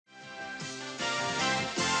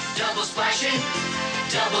double splashing,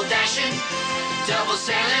 double dashing, double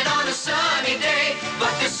sailing on a sunny day.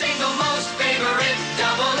 But the single most favorite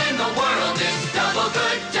double in the world is double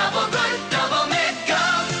good, double mint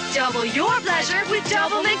gum. Double your pleasure with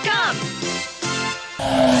Double Mint Gum.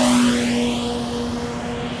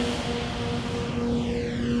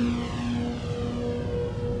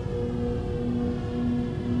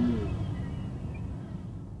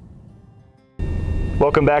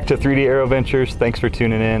 Welcome back to 3D Aero Ventures. Thanks for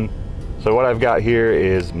tuning in. So what I've got here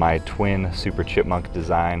is my twin Super Chipmunk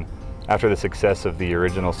design. After the success of the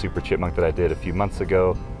original Super Chipmunk that I did a few months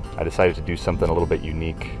ago, I decided to do something a little bit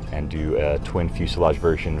unique and do a twin fuselage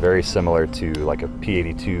version, very similar to like a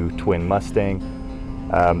P-82 twin Mustang.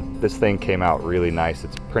 This thing came out really nice.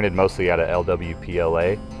 It's printed mostly out of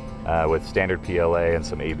LW-PLA with standard PLA and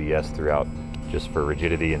some ABS throughout, just for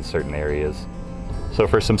rigidity in certain areas. So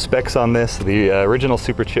for some specs on this, the original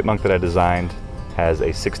Super Chipmunk that I designed has a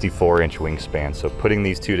 64-inch wingspan. So putting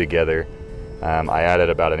these two together, I added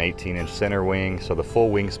about an 18-inch center wing. So the full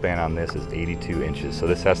wingspan on this is 82 inches. So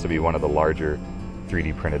this has to be one of the larger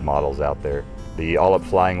 3D printed models out there. The all-up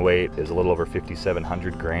flying weight is a little over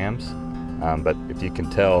 5,700 grams. But if you can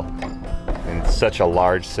tell, in such a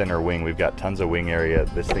large center wing, we've got tons of wing area.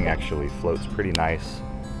 This thing actually floats pretty nice.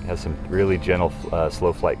 It has some really gentle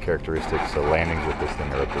slow flight characteristics, so landings with this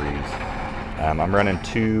thing are a breeze. I'm running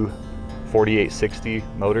two 4860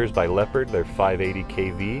 motors by Leopard. They're 580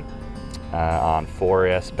 kV on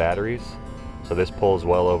 4S batteries. So this pulls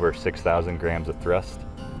well over 6,000 grams of thrust.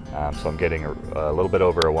 So I'm getting a little bit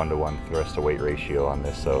over a 1-to-1 thrust to weight ratio on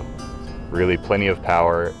this. So really plenty of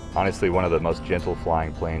power. Honestly, one of the most gentle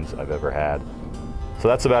flying planes I've ever had. So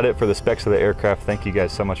that's about it for the specs of the aircraft. Thank you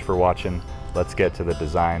guys so much for watching. Let's get to the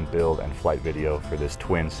design, build, and flight video for this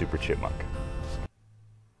twin Super Chipmunk.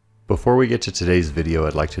 Before we get to today's video,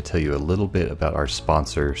 I'd like to tell you a little bit about our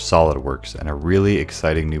sponsor, SOLIDWORKS, and a really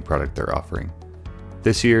exciting new product they're offering.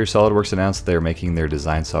 This year, SOLIDWORKS announced they're making their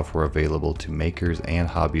design software available to makers and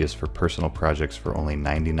hobbyists for personal projects for only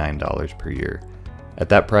 $99 per year. At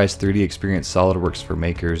that price, 3D Experience SOLIDWORKS for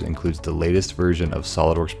makers includes the latest version of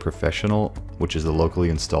SOLIDWORKS Professional, which is the locally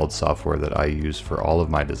installed software that I use for all of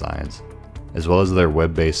my designs, as well as their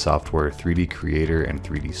web-based software 3D Creator and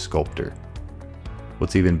 3D Sculptor.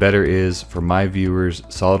 What's even better is, for my viewers,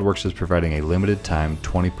 SOLIDWORKS is providing a limited time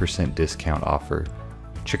 20% discount offer.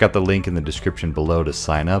 Check out the link in the description below to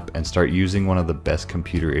sign up and start using one of the best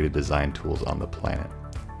computer-aided design tools on the planet.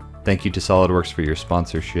 Thank you to SOLIDWORKS for your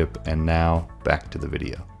sponsorship, and now back to the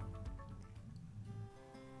video.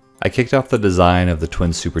 I kicked off the design of the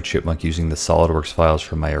twin Super Chipmunk using the SOLIDWORKS files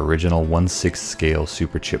from my original 1/6 scale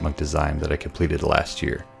Super Chipmunk design that I completed last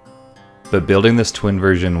year. But building this twin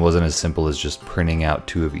version wasn't as simple as just printing out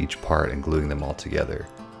two of each part and gluing them all together.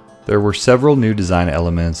 There were several new design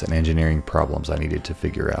elements and engineering problems I needed to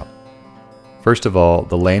figure out. First of all,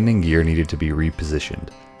 the landing gear needed to be repositioned.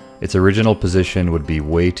 Its original position would be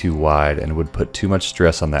way too wide and would put too much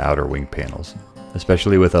stress on the outer wing panels,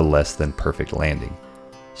 especially with a less than perfect landing.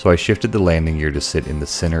 So I shifted the landing gear to sit in the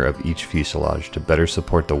center of each fuselage to better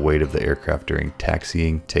support the weight of the aircraft during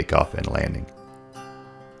taxiing, takeoff, and landing.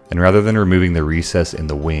 And rather than removing the recess in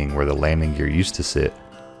the wing where the landing gear used to sit,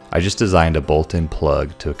 I just designed a bolt-in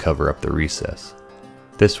plug to cover up the recess.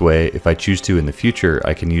 This way, if I choose to in the future,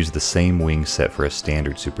 I can use the same wing set for a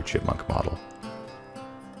standard Super Chipmunk model.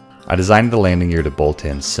 I designed the landing gear to bolt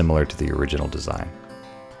in similar to the original design.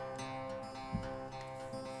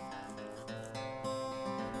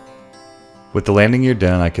 With the landing gear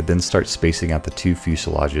done, I could then start spacing out the two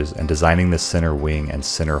fuselages and designing the center wing and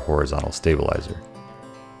center horizontal stabilizer.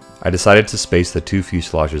 I decided to space the two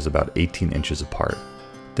fuselages about 18 inches apart.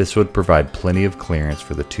 This would provide plenty of clearance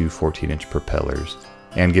for the two 14-inch propellers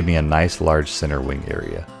and give me a nice large center wing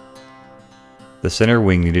area. The center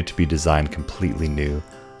wing needed to be designed completely new,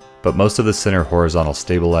 but most of the center horizontal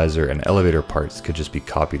stabilizer and elevator parts could just be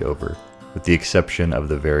copied over, with the exception of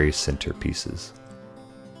the very center pieces.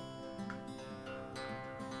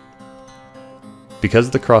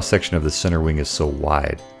 Because the cross-section of the center wing is so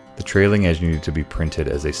wide, the trailing edge needed to be printed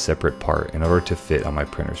as a separate part in order to fit on my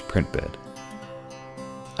printer's print bed.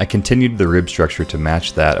 I continued the rib structure to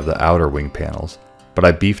match that of the outer wing panels, but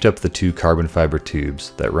I beefed up the two carbon fiber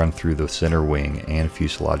tubes that run through the center wing and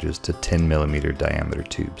fuselages to 10mm diameter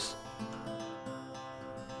tubes.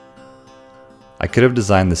 I could have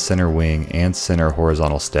designed the center wing and center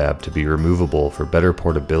horizontal stab to be removable for better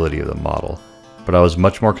portability of the model, but I was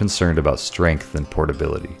much more concerned about strength than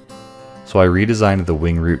portability. So I redesigned the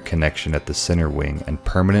wing root connection at the center wing and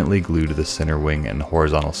permanently glued the center wing and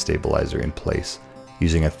horizontal stabilizer in place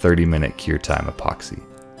using a 30-minute cure time epoxy.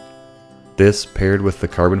 This, paired with the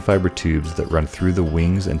carbon fiber tubes that run through the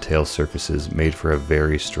wings and tail surfaces, made for a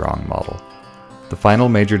very strong model. The final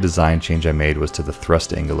major design change I made was to the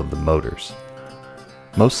thrust angle of the motors.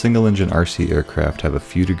 Most single-engine RC aircraft have a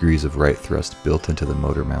few degrees of right thrust built into the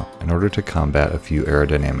motor mount in order to combat a few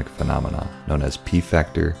aerodynamic phenomena known as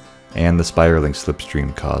P-factor and the spiraling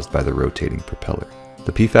slipstream caused by the rotating propeller.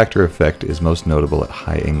 The P-factor effect is most notable at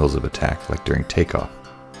high angles of attack, like during takeoff.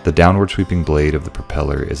 The downward sweeping blade of the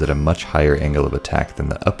propeller is at a much higher angle of attack than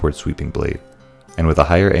the upward sweeping blade, and with a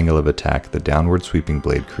higher angle of attack, the downward sweeping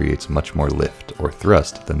blade creates much more lift, or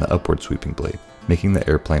thrust, than the upward sweeping blade, making the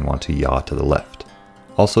airplane want to yaw to the left.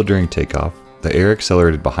 Also during takeoff, the air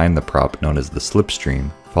accelerated behind the prop, known as the slipstream,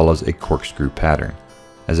 follows a corkscrew pattern.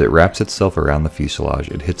 As it wraps itself around the fuselage,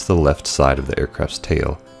 it hits the left side of the aircraft's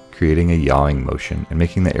tail, creating a yawing motion and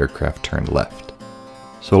making the aircraft turn left.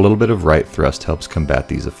 So a little bit of right thrust helps combat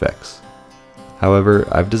these effects. However,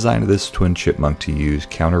 I've designed this twin Chipmunk to use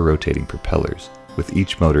counter-rotating propellers, with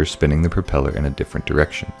each motor spinning the propeller in a different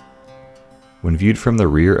direction. When viewed from the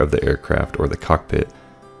rear of the aircraft or the cockpit,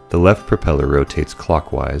 the left propeller rotates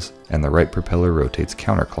clockwise and the right propeller rotates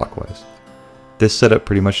counterclockwise. This setup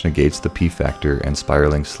pretty much negates the P-factor and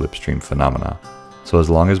spiraling slipstream phenomena, so as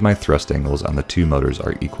long as my thrust angles on the two motors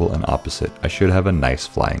are equal and opposite, I should have a nice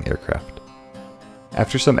flying aircraft.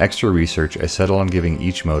 After some extra research, I settled on giving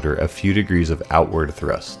each motor a few degrees of outward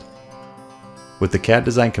thrust. With the CAD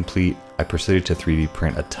design complete, I proceeded to 3D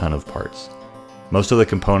print a ton of parts. Most of the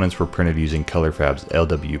components were printed using ColorFab's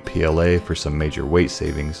LW-PLA for some major weight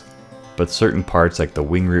savings, but certain parts like the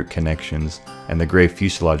wing root connections and the gray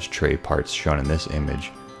fuselage tray parts shown in this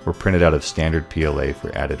image were printed out of standard PLA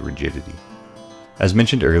for added rigidity. As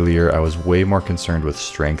mentioned earlier, I was way more concerned with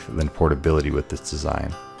strength than portability with this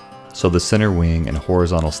design. So the center wing and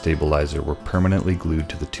horizontal stabilizer were permanently glued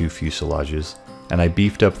to the two fuselages, and I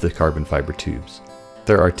beefed up the carbon fiber tubes.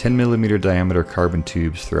 There are 10mm diameter carbon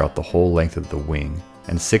tubes throughout the whole length of the wing,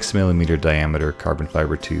 and 6mm diameter carbon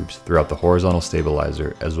fiber tubes throughout the horizontal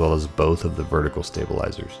stabilizer as well as both of the vertical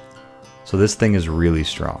stabilizers. So this thing is really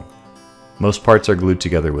strong. Most parts are glued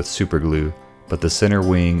together with super glue, but the center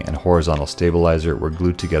wing and horizontal stabilizer were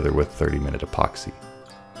glued together with 30-minute epoxy.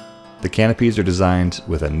 The canopies are designed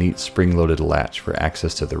with a neat spring-loaded latch for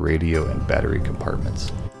access to the radio and battery compartments.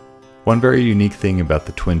 One very unique thing about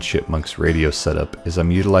the twin Chipmunk's radio setup is I'm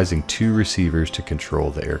utilizing two receivers to control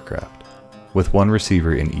the aircraft, with one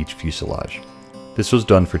receiver in each fuselage. This was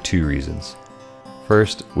done for two reasons.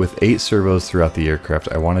 First, with 8 servos throughout the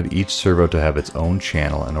aircraft, I wanted each servo to have its own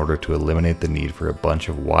channel in order to eliminate the need for a bunch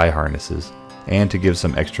of Y harnesses and to give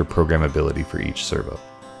some extra programmability for each servo.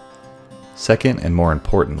 Second, and more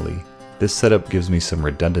importantly, this setup gives me some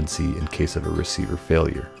redundancy in case of a receiver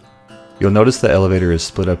failure. You'll notice the elevator is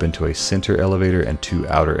split up into a center elevator and 2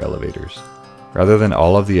 outer elevators. Rather than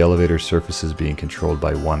all of the elevator surfaces being controlled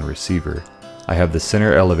by one receiver, I have the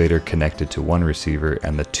center elevator connected to one receiver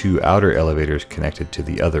and the 2 outer elevators connected to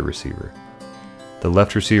the other receiver. The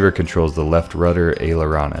left receiver controls the left rudder,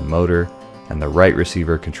 aileron, and motor, and the right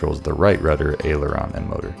receiver controls the right rudder, aileron, and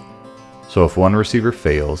motor. So if one receiver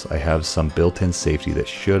fails, I have some built-in safety that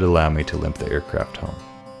should allow me to limp the aircraft home.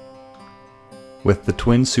 With the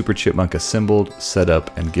twin Super Chipmunk assembled, set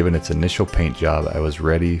up, and given its initial paint job, I was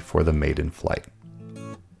ready for the maiden flight.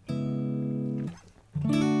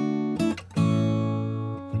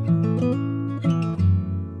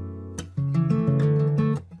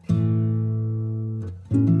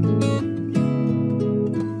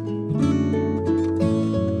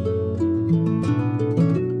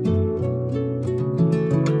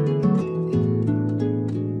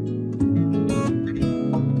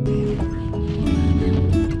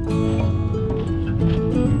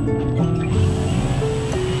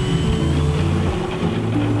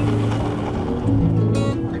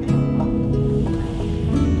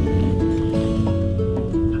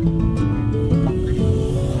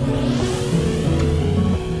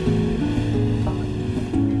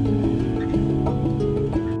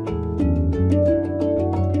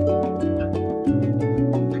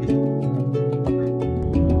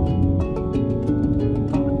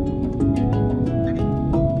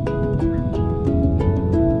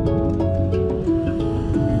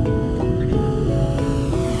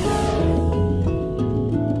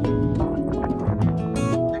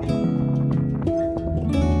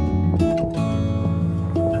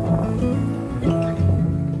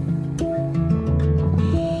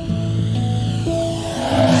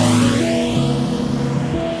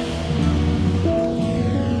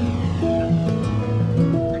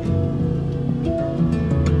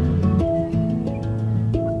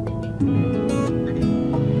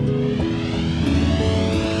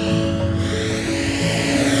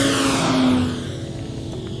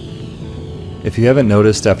 If you haven't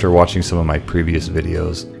noticed after watching some of my previous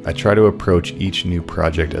videos, I try to approach each new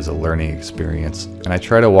project as a learning experience, and I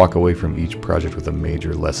try to walk away from each project with a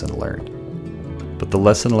major lesson learned. But the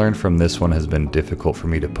lesson learned from this one has been difficult for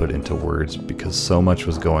me to put into words because so much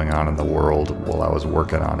was going on in the world while I was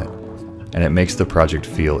working on it, and it makes the project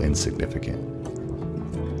feel insignificant.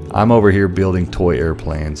 I'm over here building toy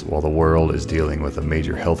airplanes while the world is dealing with a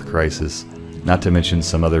major health crisis, not to mention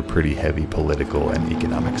some other pretty heavy political and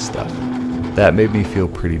economic stuff. That made me feel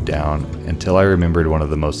pretty down until I remembered one of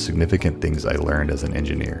the most significant things I learned as an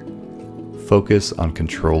engineer. Focus on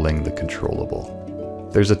controlling the controllable.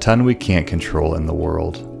 There's a ton we can't control in the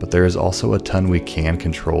world, but there is also a ton we can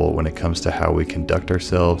control when it comes to how we conduct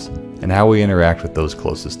ourselves and how we interact with those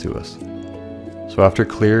closest to us. So after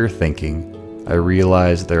clearer thinking, I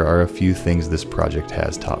realized there are a few things this project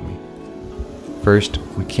has taught me. First,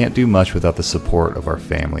 we can't do much without the support of our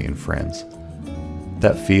family and friends.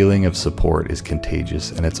 That feeling of support is contagious,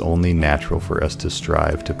 and it's only natural for us to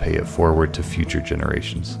strive to pay it forward to future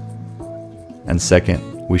generations. And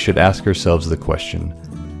second, we should ask ourselves the question,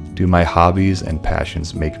 do my hobbies and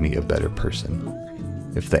passions make me a better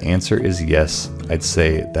person? If the answer is yes, I'd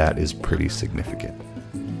say that is pretty significant.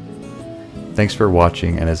 Thanks for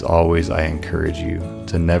watching, and as always, I encourage you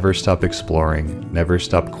to never stop exploring, never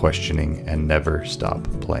stop questioning, and never stop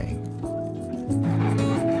playing.